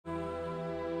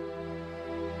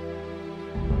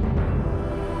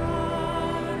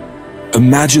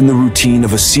Imagine the routine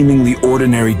of a seemingly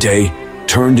ordinary day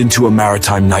turned into a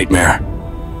maritime nightmare.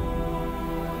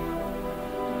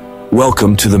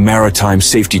 Welcome to the Maritime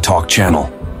Safety Talk channel.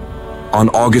 On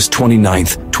August 29,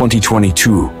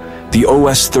 2022, the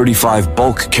OS-35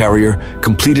 bulk carrier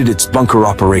completed its bunker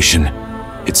operation.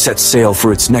 It set sail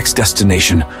for its next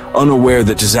destination, unaware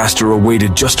that disaster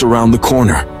awaited just around the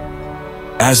corner.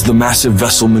 As the massive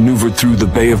vessel maneuvered through the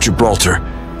Bay of Gibraltar,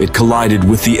 it collided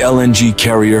with the LNG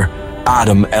carrier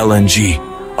Adam LNG,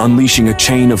 unleashing a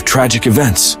chain of tragic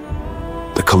events.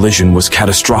 The collision was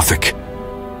catastrophic.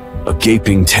 A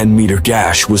gaping 10-meter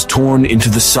gash was torn into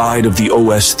the side of the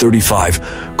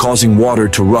OS-35, causing water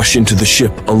to rush into the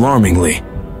ship alarmingly.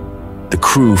 The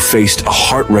crew faced a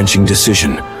heart-wrenching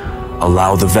decision: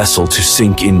 allow the vessel to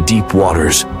sink in deep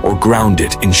waters or ground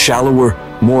it in shallower,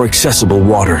 more accessible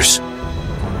waters.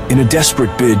 In a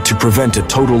desperate bid to prevent a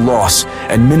total loss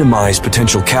and minimize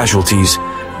potential casualties,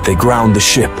 they ground the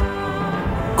ship.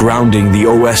 Grounding the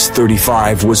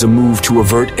OS-35 was a move to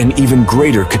avert an even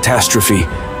greater catastrophe,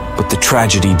 but the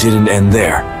tragedy didn't end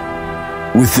there.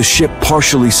 With the ship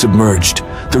partially submerged,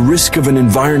 the risk of an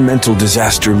environmental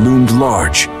disaster loomed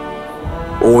large.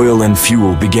 Oil and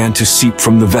fuel began to seep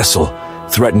from the vessel,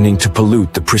 threatening to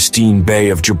pollute the pristine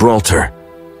Bay of Gibraltar.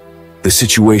 The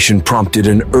situation prompted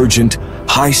an urgent,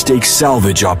 high-stakes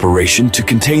salvage operation to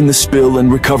contain the spill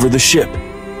and recover the ship.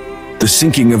 The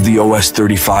sinking of the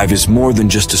OS-35 is more than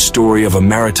just a story of a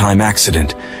maritime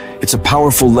accident. It's a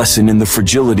powerful lesson in the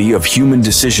fragility of human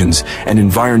decisions and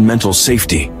environmental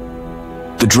safety.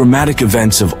 The dramatic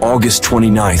events of August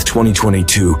 29,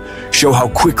 2022 show how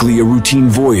quickly a routine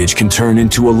voyage can turn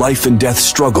into a life-and-death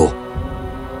struggle.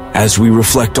 As we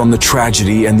reflect on the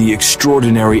tragedy and the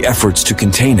extraordinary efforts to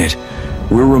contain it,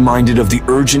 we're reminded of the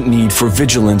urgent need for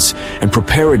vigilance and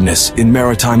preparedness in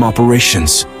maritime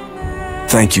operations.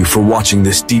 Thank you for watching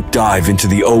this deep dive into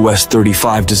the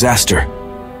OS-35 disaster.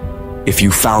 If you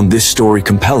found this story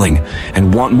compelling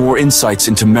and want more insights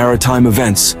into maritime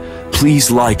events,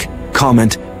 please like,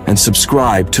 comment, and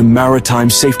subscribe to Maritime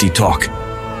Safety Talk.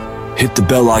 Hit the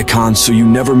bell icon so you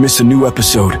never miss a new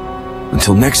episode.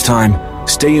 Until next time,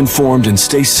 stay informed and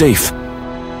stay safe.